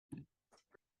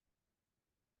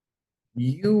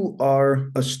You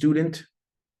are a student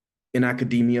in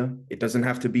academia. It doesn't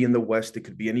have to be in the West, it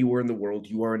could be anywhere in the world.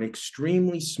 You are an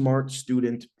extremely smart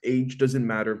student. Age doesn't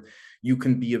matter. You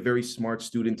can be a very smart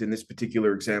student in this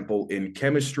particular example in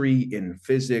chemistry, in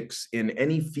physics, in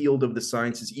any field of the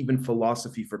sciences, even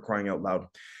philosophy for crying out loud.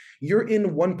 You're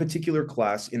in one particular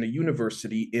class in a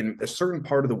university in a certain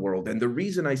part of the world. And the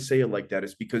reason I say it like that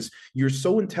is because you're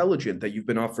so intelligent that you've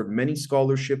been offered many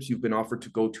scholarships. You've been offered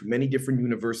to go to many different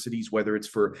universities, whether it's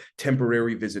for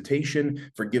temporary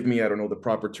visitation. Forgive me, I don't know the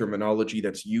proper terminology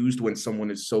that's used when someone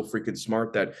is so freaking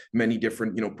smart that many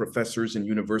different, professors and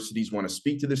universities want to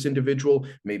speak to this individual.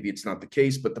 Maybe it's not the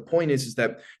case, but the point is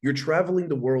that you're traveling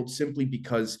the world simply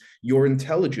because your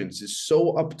intelligence is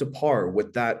so up to par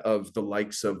with that of the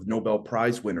likes of Nobel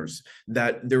Prize winners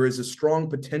that there is a strong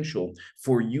potential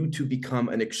for you to become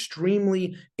an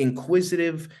extremely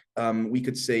inquisitive, we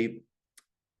could say,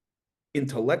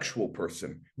 intellectual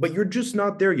person, but you're just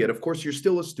not there yet. Of course, you're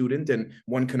still a student, and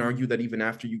one can argue that even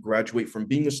after you graduate from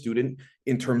being a student,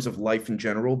 in terms of life in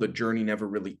general, the journey never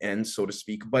really ends, so to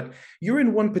speak. But you're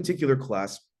in one particular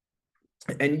class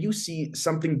and you see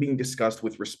something being discussed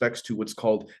with respects to what's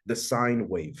called the sine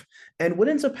wave. And what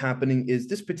ends up happening is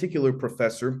this particular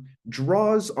professor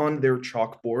draws on their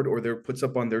chalkboard or their puts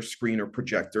up on their screen or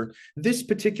projector this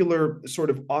particular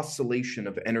sort of oscillation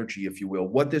of energy, if you will.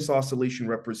 What this oscillation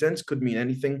represents could mean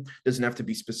anything, doesn't have to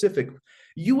be specific.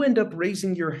 You end up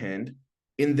raising your hand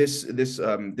in this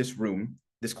room,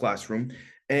 this classroom,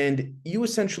 and you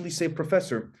essentially say,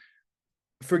 Professor,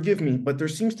 forgive me, but there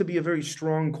seems to be a very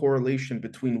strong correlation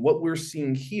between what we're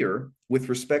seeing here with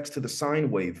respects to the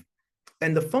sine wave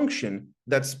and the function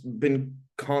that's been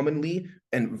commonly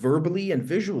and verbally and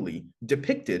visually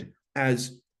depicted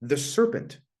as the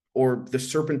serpent or the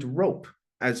serpent rope,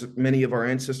 as many of our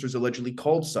ancestors allegedly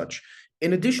called such,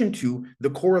 in addition to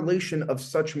the correlation of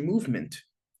such movement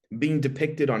being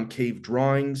depicted on cave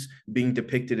drawings, being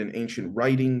depicted in ancient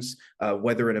writings,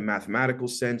 whether in a mathematical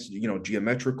sense,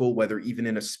 geometrical, whether even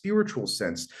in a spiritual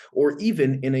sense, or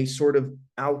even in a sort of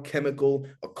alchemical,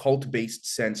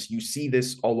 occult-based sense. You see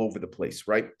this all over the place,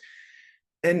 right?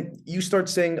 And you start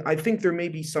saying, I think there may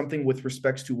be something with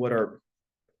respects to what our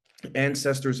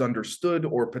ancestors understood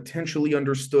or potentially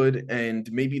understood,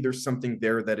 and maybe there's something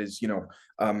there that is,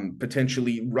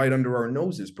 potentially right under our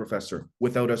noses, Professor,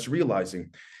 without us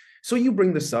realizing. So you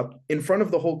bring this up in front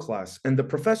of the whole class, and the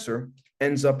professor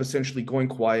ends up essentially going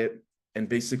quiet and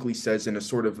basically says in a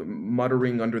sort of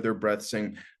muttering under their breath,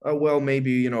 saying, oh, well,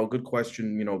 maybe, good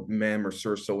question, ma'am or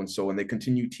sir, so and so. And they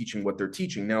continue teaching what they're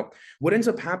teaching. Now, what ends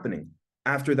up happening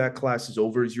after that class is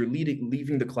over is you're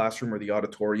leaving the classroom or the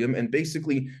auditorium, and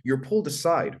basically you're pulled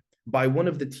aside by one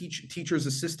of the teacher's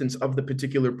assistants of the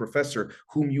particular professor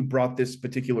whom you brought this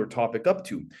particular topic up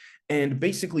to. And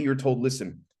basically you're told,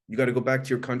 listen, you got to go back to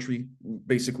your country,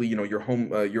 basically, your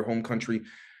home country.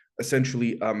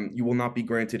 Essentially, you will not be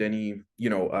granted any,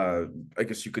 I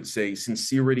guess you could say,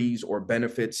 sincerities or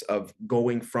benefits of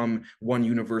going from one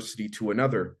university to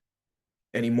another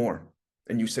anymore.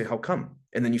 And you say, how come?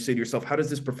 And then you say to yourself, how does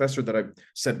this professor that I've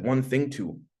said one thing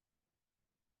to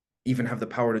even have the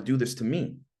power to do this to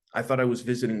me? I thought I was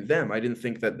visiting them. I didn't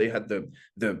think that they had the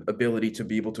ability to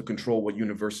be able to control what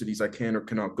universities I can or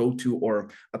cannot go to or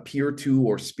appear to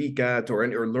or speak at or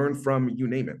learn from, you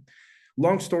name it.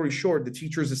 Long story short, the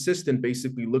teacher's assistant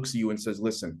basically looks at you and says,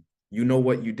 listen, you know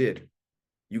what you did.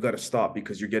 You got to stop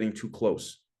because you're getting too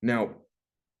close. Now,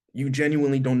 you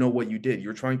genuinely don't know what you did.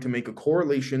 You're trying to make a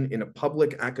correlation in a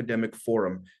public academic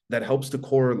forum that helps to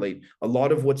correlate a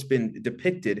lot of what's been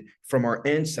depicted from our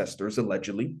ancestors,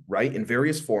 allegedly, right, in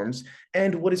various forms,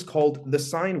 and what is called the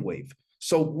sine wave.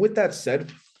 So with that said,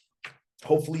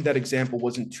 hopefully that example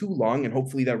wasn't too long, and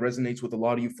hopefully that resonates with a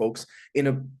lot of you folks in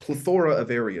a plethora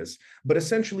of areas. But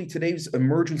essentially, today's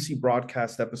emergency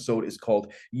broadcast episode is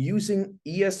called Using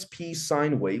ESP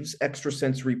Sine Waves,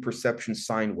 Extrasensory Perception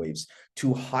Sine Waves,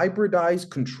 to Hybridize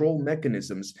Control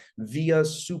Mechanisms via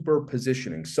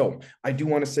Superpositioning. So I do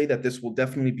want to say that this will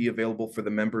definitely be available for the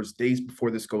members days before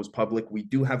this goes public. We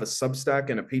do have a Substack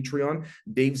and a Patreon,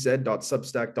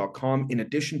 davez.substack.com, in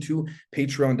addition to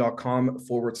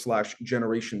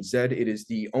patreon.com/Generation Z. It is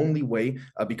the only way,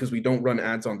 because we don't run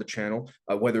ads on the channel,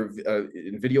 whether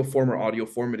in video form or audio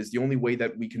form, it is the only way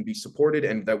that we can be supported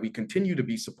and that we continue to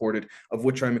be supported, of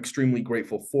which I'm extremely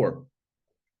grateful for.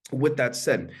 With that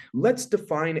said, let's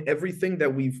define everything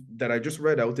that I just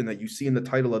read out and that you see in the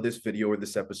title of this video or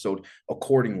this episode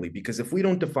accordingly, because if we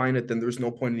don't define it, then there's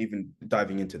no point in even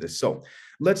diving into this. So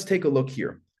let's take a look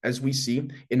here. As we see,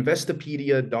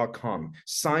 Investopedia.com,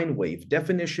 sine wave,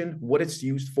 definition, what it's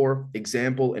used for,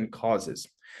 example, and causes.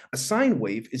 A sine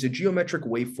wave is a geometric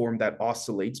waveform that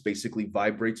oscillates, basically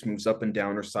vibrates, moves up and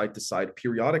down or side to side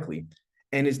periodically,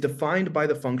 and is defined by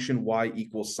the function y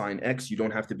equals sine x. You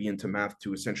don't have to be into math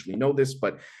to essentially know this,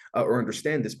 but or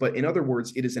understand this. But in other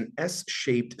words, it is an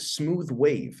S-shaped smooth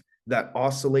wave that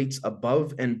oscillates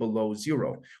above and below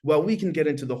zero. Well, we can get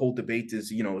into the whole debate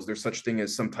is, is there such thing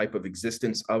as some type of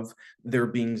existence of there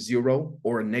being zero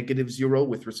or a negative zero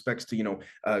with respects to,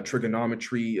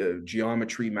 trigonometry,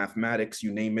 geometry, mathematics,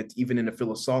 you name it, even in a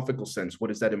philosophical sense, what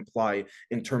does that imply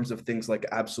in terms of things like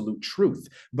absolute truth?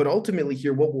 But ultimately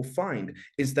here, what we'll find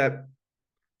is that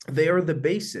they are the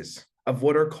basis of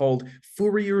what are called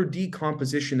Fourier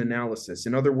decomposition analysis.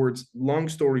 In other words, long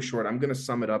story short, I'm going to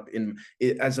sum it up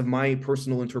as of my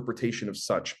personal interpretation of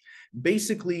such.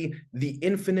 Basically, the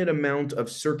infinite amount of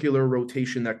circular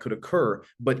rotation that could occur,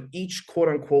 but each quote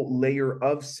unquote layer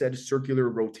of said circular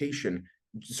rotation,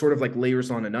 sort of like layers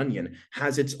on an onion,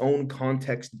 has its own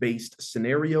context-based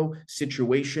scenario,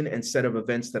 situation, and set of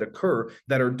events that occur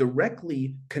that are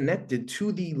directly connected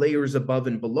to the layers above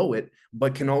and below it,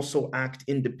 but can also act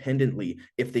independently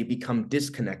if they become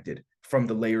disconnected from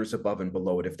the layers above and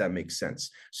below it, if that makes sense.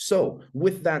 So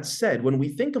with that said, when we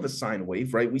think of a sine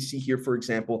wave, right, we see here, for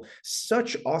example,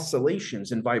 such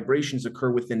oscillations and vibrations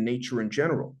occur within nature in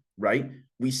general, right?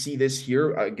 We see this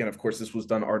here. Again, of course, this was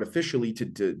done artificially to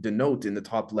denote in the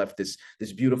top left this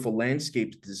beautiful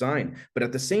landscape design. But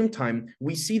at the same time,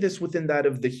 we see this within that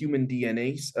of the human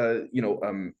DNA,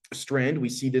 strand. We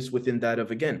see this within that of,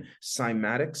 again,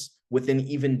 cymatics, within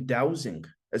even dowsing,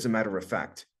 as a matter of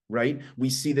fact. Right? We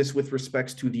see this with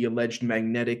respects to the alleged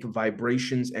magnetic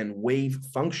vibrations and wave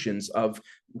functions of,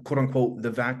 quote unquote,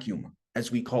 the vacuum,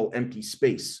 as we call empty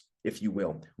space, if you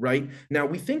will, right? Now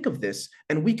we think of this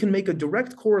and we can make a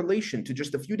direct correlation to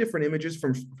just a few different images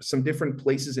from some different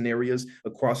places and areas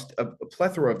across a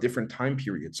plethora of different time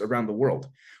periods around the world.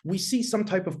 We see some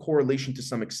type of correlation to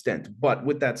some extent, but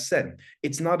with that said,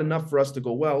 it's not enough for us to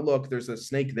go, well, look, there's a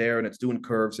snake there and it's doing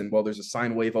curves and well, there's a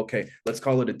sine wave. Okay, let's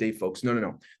call it a day, folks.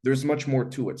 No. There's much more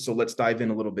to it. So let's dive in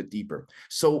a little bit deeper.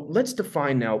 So let's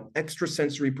define now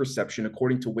extrasensory perception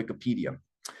according to Wikipedia.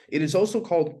 It is also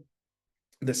called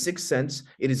the sixth sense.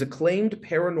 It is a claimed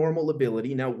paranormal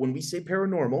ability. Now, when we say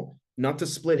paranormal, not to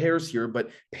split hairs here,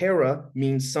 but para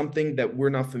means something that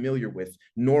we're not familiar with.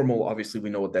 Normal, obviously,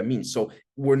 we know what that means. So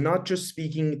we're not just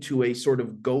speaking to a sort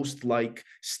of ghost-like,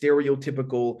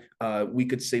 stereotypical, we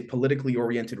could say politically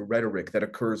oriented rhetoric that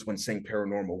occurs when saying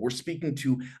paranormal. We're speaking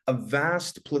to a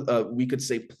vast, we could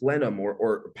say plenum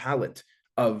or palette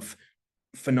of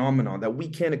phenomena that we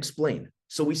can't explain.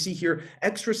 So we see here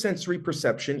extrasensory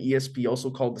perception, ESP, also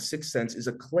called the sixth sense, is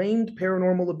a claimed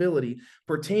paranormal ability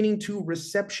pertaining to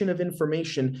reception of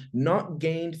information not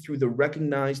gained through the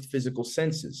recognized physical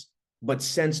senses, but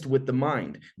sensed with the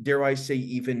mind. Dare I say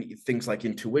even things like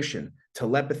intuition,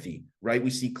 telepathy, right? We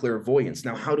see clairvoyance.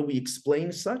 Now, how do we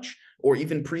explain such? Or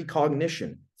even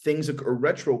precognition, things or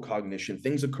retrocognition,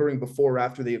 things occurring before or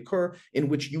after they occur, in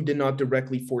which you did not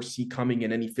directly foresee coming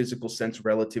in any physical sense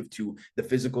relative to the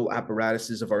physical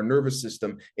apparatuses of our nervous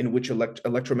system, in which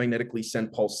electromagnetically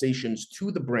send pulsations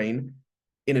to the brain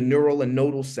in a neural and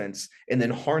nodal sense, and then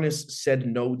harness said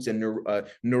nodes and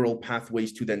neural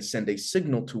pathways to then send a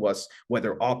signal to us,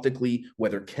 whether optically,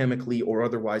 whether chemically, or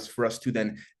otherwise, for us to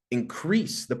then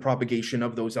increase the propagation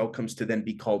of those outcomes to then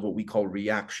be called what we call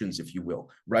reactions, if you will,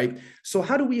 right? So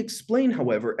how do we explain,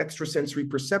 however, extrasensory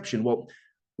perception? Well,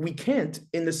 we can't,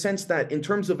 in the sense that in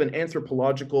terms of an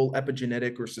anthropological,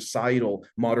 epigenetic, or societal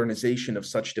modernization of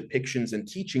such depictions and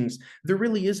teachings, there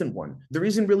really isn't one. There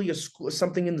isn't really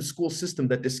something in the school system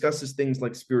that discusses things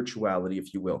like spirituality,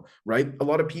 if you will, right? A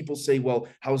lot of people say, well,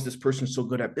 how is this person so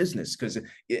good at business? Because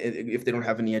if they don't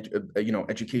have any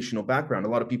educational background, a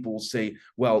lot of people will say,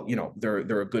 well,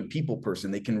 they're a good people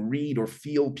person. They can read or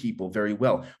feel people very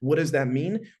well. What does that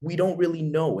mean? We don't really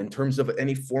know in terms of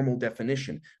any formal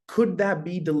definition. Could that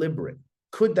be deliberate?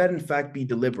 Could that in fact be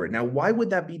deliberate? Now, why would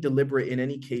that be deliberate in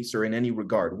any case or in any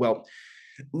regard? Well,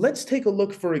 let's take a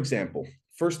look, for example,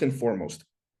 first and foremost,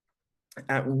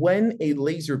 at when a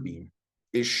laser beam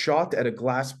is shot at a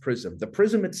glass prism. The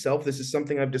prism itself, this is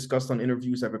something I've discussed on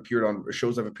interviews I've appeared on,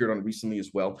 shows I've appeared on recently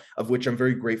as well, of which I'm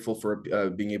very grateful for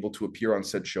being able to appear on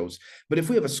said shows. But if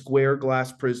we have a square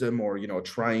glass prism or, a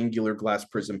triangular glass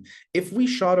prism, if we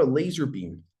shot a laser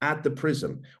beam at the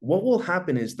prism, what will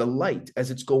happen is the light,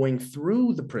 as it's going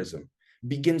through the prism,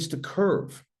 begins to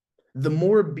curve. The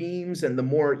more beams and the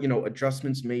more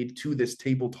adjustments made to this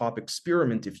tabletop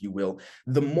experiment, if you will,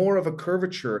 the more of a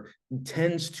curvature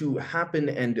tends to happen,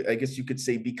 and I guess you could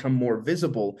say become more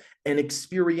visible and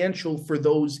experiential for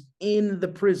those in the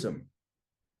prism.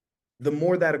 The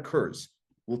more that occurs,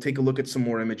 we'll take a look at some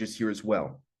more images here as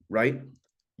well, right?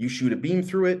 You shoot a beam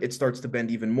through it, it starts to bend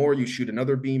even more. You shoot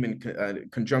another beam in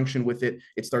conjunction with it,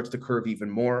 it starts to curve even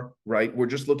more, right? We're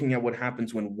just looking at what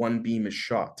happens when one beam is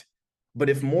shot. But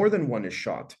if more than one is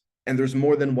shot, and there's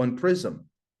more than one prism,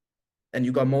 and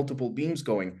you got multiple beams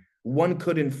going, one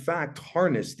could in fact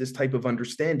harness this type of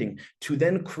understanding to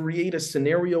then create a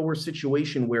scenario or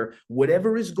situation where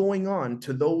whatever is going on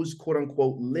to those quote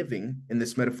unquote living in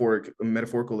this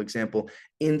metaphorical example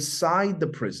inside the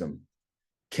prism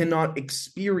cannot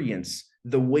experience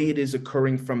the way it is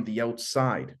occurring from the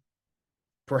outside.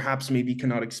 Perhaps maybe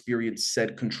cannot experience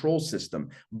said control system,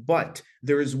 but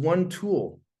there is one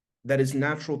tool that is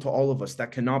natural to all of us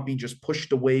that cannot be just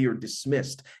pushed away or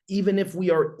dismissed, even if we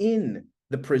are in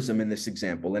the prism in this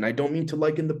example. And I don't mean to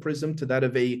liken the prism to that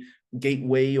of a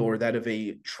gateway or that of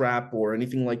a trap or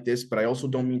anything like this, but I also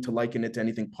don't mean to liken it to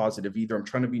anything positive either. I'm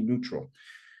trying to be neutral.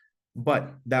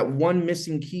 But that one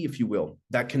missing key, if you will,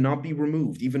 that cannot be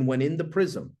removed, even when in the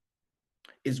prism,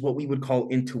 is what we would call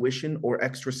intuition or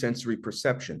extrasensory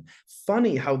perception.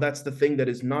 Funny how that's the thing that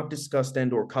is not discussed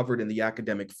and or covered in the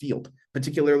academic field,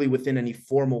 particularly within any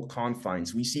formal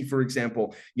confines. We see, for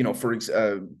example,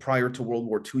 prior to World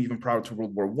War II, even prior to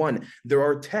World War I, there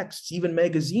are texts, even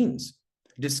magazines,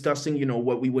 discussing,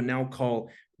 what we would now call,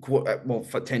 well,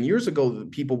 10 years ago,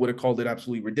 people would have called it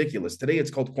absolutely ridiculous. Today, it's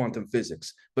called quantum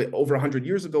physics. But over 100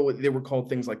 years ago, they were called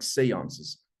things like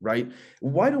seances, right?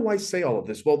 Why do I say all of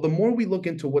this? Well, the more we look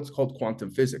into what's called quantum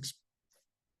physics,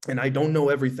 and I don't know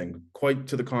everything, quite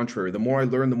to the contrary, the more I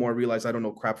learn, the more I realize I don't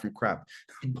know crap from crap.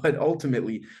 But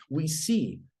ultimately, we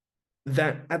see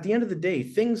that at the end of the day,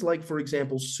 things like, for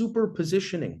example,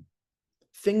 superpositioning,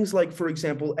 things like, for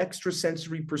example,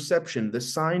 extrasensory perception, the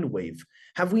sine wave.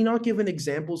 Have we not given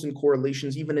examples and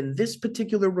correlations, even in this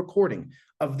particular recording,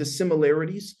 of the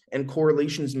similarities and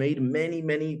correlations made many,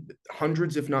 many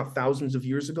hundreds, if not thousands of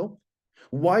years ago?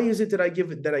 Why is it that I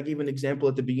gave an example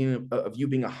at the beginning of you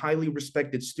being a highly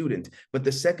respected student, but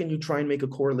the second you try and make a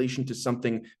correlation to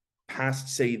something past,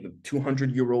 say, the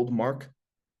 200-year-old mark,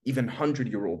 even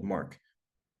 100-year-old mark,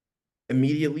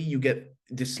 immediately you get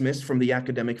dismissed from the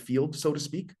academic field, so to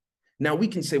speak? Now we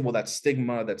can say, well, that's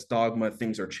stigma, that's dogma,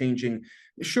 things are changing.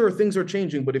 Sure, things are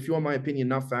changing, but if you want my opinion,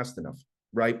 not fast enough,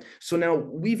 right? So now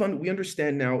we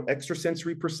understand now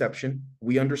extrasensory perception.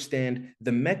 We understand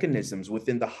the mechanisms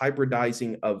within the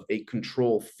hybridizing of a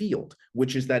control field,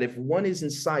 which is that if one is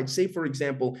inside, say, for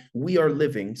example, we are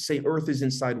living, say Earth is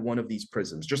inside one of these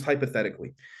prisms, just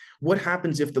hypothetically. What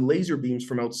happens if the laser beams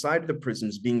from outside of the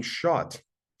prisms being shot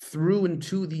through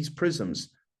into these prisms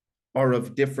are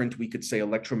of different, we could say,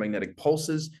 electromagnetic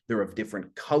pulses? They're of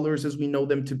different colors as we know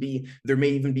them to be. There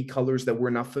may even be colors that we're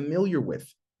not familiar with,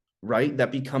 right?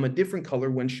 That become a different color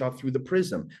when shot through the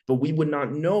prism. But we would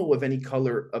not know of any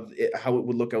color of it, how it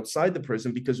would look outside the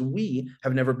prism, because we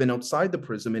have never been outside the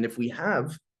prism. And if we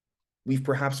have, we've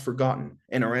perhaps forgotten.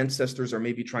 And our ancestors are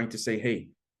maybe trying to say, hey,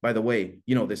 by the way,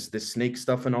 this snake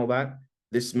stuff and all that,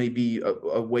 this may be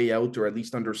a way out, or at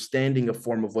least understanding a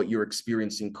form of what you're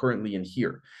experiencing currently in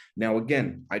here. Now,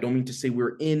 again, I don't mean to say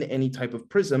we're in any type of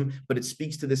prism, but it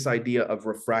speaks to this idea of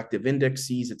refractive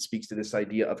indexes. It speaks to this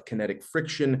idea of kinetic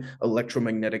friction,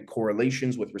 electromagnetic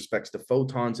correlations with respects to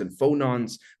photons and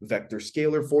phonons, vector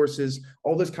scalar forces,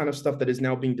 all this kind of stuff that is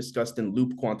now being discussed in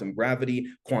loop quantum gravity,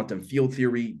 quantum field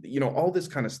theory, all this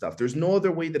kind of stuff. There's no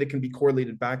other way that it can be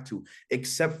correlated back to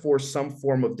except for some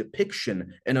form of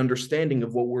depiction and understanding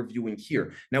of what we're viewing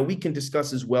here. Now, we can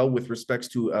discuss as well with respects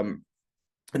to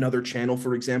another channel,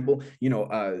 for example,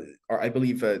 I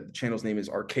believe the channel's name is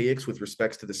Archaics, with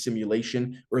respects to the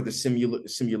simulation or the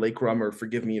simulacrum, or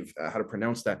forgive me if how to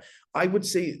pronounce that. I would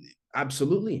say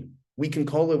absolutely. We can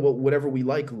call it whatever we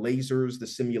like, lasers, the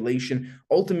simulation.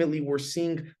 Ultimately, we're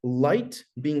seeing light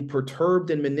being perturbed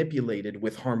and manipulated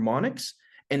with harmonics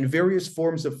and various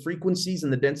forms of frequencies,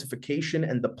 and the densification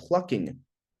and the plucking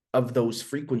of those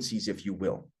frequencies, if you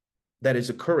will, that is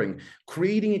occurring,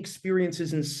 creating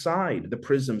experiences inside the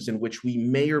prisms in which we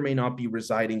may or may not be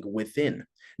residing within.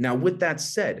 Now, with that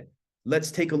said, let's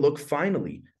take a look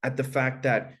finally at the fact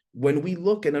that when we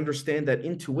look and understand that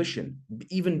intuition,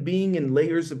 even being in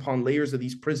layers upon layers of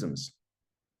these prisms,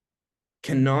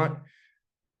 cannot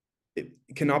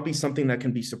be something that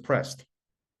can be suppressed.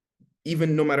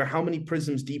 Even no matter how many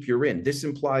prisms deep you're in, this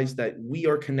implies that we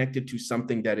are connected to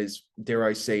something that is, dare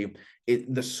I say,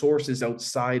 the source is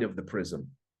outside of the prism.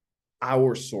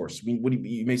 Our source.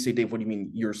 You may say, Dave, what do you mean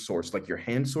your source? Like your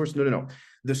hand source? No.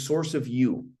 The source of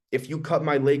you. If you cut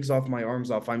my legs off, my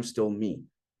arms off, I'm still me.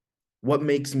 What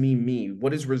makes me me?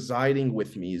 What is residing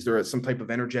with me? Is there some type of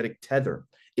energetic tether?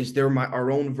 Is there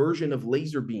our own version of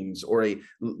laser beams or a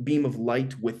beam of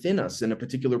light within us in a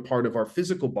particular part of our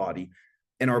physical body?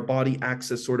 And our body acts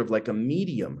as sort of like a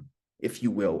medium, if you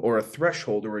will, or a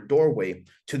threshold or a doorway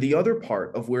to the other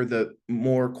part of where the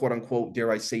more, quote unquote,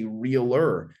 dare I say,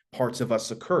 realer parts of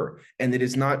us occur. And it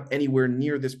is not anywhere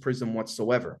near this prism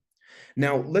whatsoever.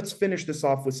 Now, let's finish this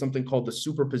off with something called the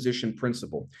superposition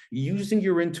principle. Using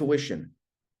your intuition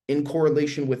in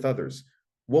correlation with others,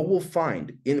 what we'll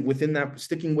find within that,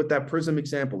 sticking with that prism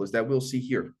example, is that we'll see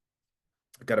here.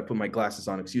 I got to put my glasses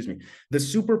on, excuse me. The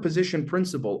superposition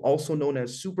principle, also known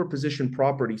as superposition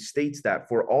property, states that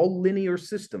for all linear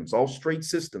systems, all straight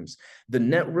systems, the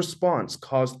net response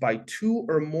caused by two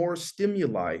or more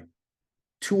stimulating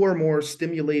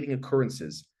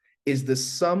occurrences is the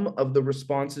sum of the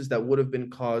responses that would have been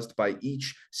caused by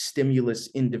each stimulus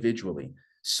individually.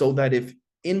 So that if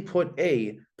input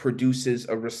A produces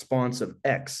a response of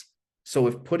X, so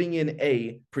if putting in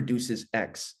A produces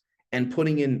X and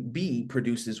putting in B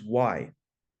produces Y,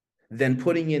 then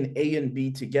putting in A and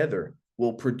B together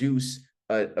will produce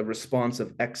a response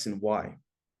of X and Y.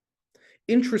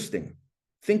 Interesting.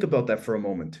 Think about that for a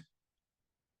moment.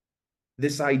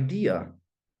 This idea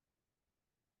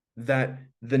that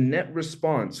the net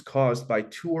response caused by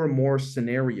two or more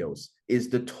scenarios is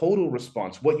the total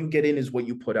response. What you get in is what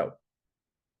you put out.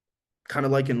 Kind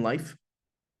of like in life,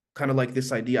 kind of like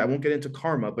this idea. I won't get into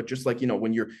karma, but just like,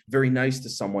 when you're very nice to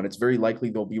someone, it's very likely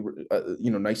they'll be,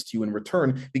 nice to you in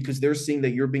return because they're seeing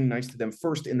that you're being nice to them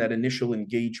first in that initial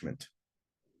engagement,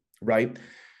 right?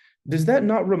 Does that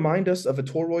not remind us of a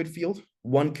toroid field?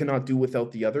 One cannot do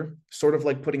without the other, sort of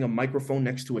like putting a microphone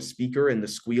next to a speaker and the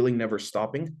squealing never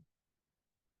stopping.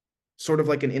 Sort of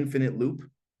like an infinite loop,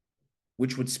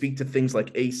 which would speak to things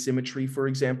like asymmetry, for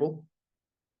example,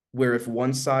 where if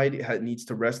one side needs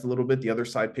to rest a little bit, the other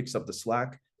side picks up the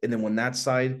slack. And then when that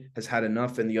side has had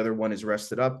enough and the other one is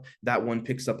rested up, that one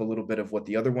picks up a little bit of what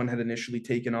the other one had initially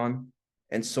taken on,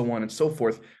 and so on and so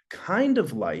forth. Kind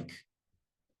of like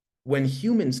when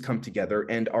humans come together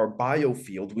and our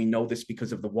biofield, we know this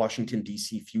because of the Washington,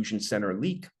 D.C. Fusion Center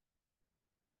leak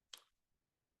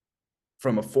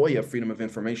from a FOIA, Freedom of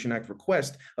Information Act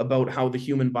request, about how the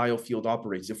human biofield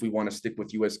operates if we want to stick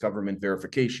with US government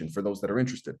verification for those that are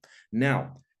interested.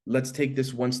 Now, let's take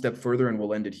this one step further and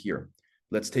we'll end it here.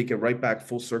 Let's take it right back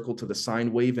full circle to the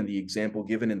sine wave and the example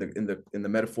given in the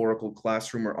metaphorical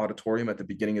classroom or auditorium at the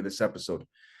beginning of this episode.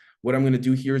 What I'm going to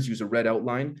do here is use a red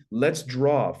outline. Let's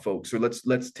draw, folks, or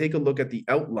let's take a look at the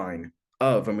outline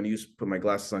of, I'm going to put my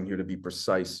glasses on here to be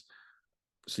precise,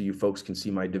 so you folks can see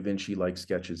my Da Vinci-like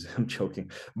sketches. I'm joking.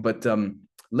 But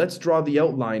let's draw the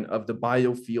outline of the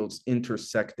biofields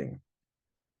intersecting,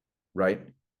 right?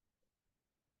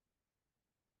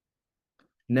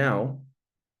 Now,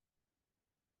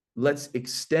 let's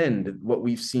extend what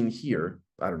we've seen here.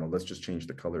 I don't know, let's just change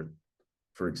the color,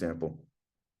 for example.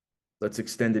 Let's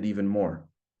extend it even more.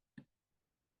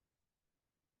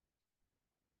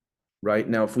 Right?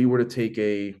 Now, if we were to take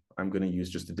I'm going to use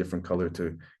just a different color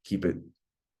to keep it.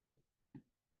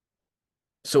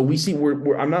 So we see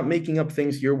I'm not making up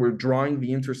things here. We're drawing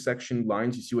the intersection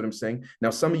lines. You see what I'm saying? Now,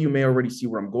 some of you may already see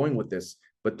where I'm going with this,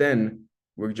 but then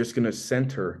we're just going to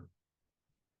center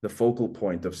the focal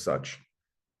point of such.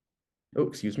 Oh,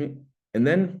 excuse me. And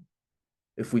then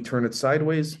if we turn it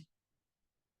sideways,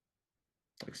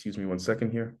 excuse me 1 second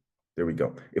here. There we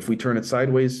go. If we turn it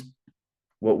sideways,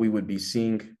 what we would be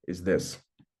seeing is this,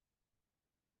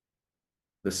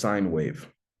 the sine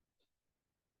wave,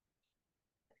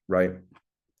 right?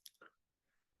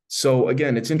 So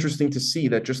again, it's interesting to see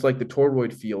that just like the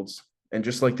toroid fields and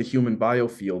just like the human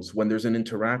biofields, when there's an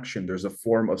interaction, there's a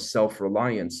form of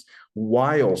self-reliance,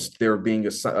 whilst there being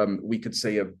we could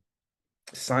say a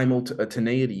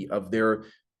simultaneity of there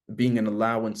being an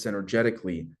allowance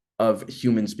energetically of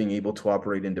humans being able to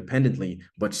operate independently,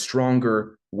 but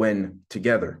stronger when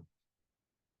together.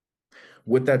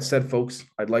 With that said, folks,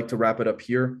 I'd like to wrap it up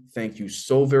here. Thank you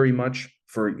so very much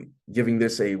for giving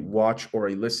this a watch or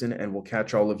a listen, and we'll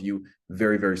catch all of you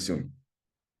very, very soon.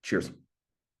 Cheers.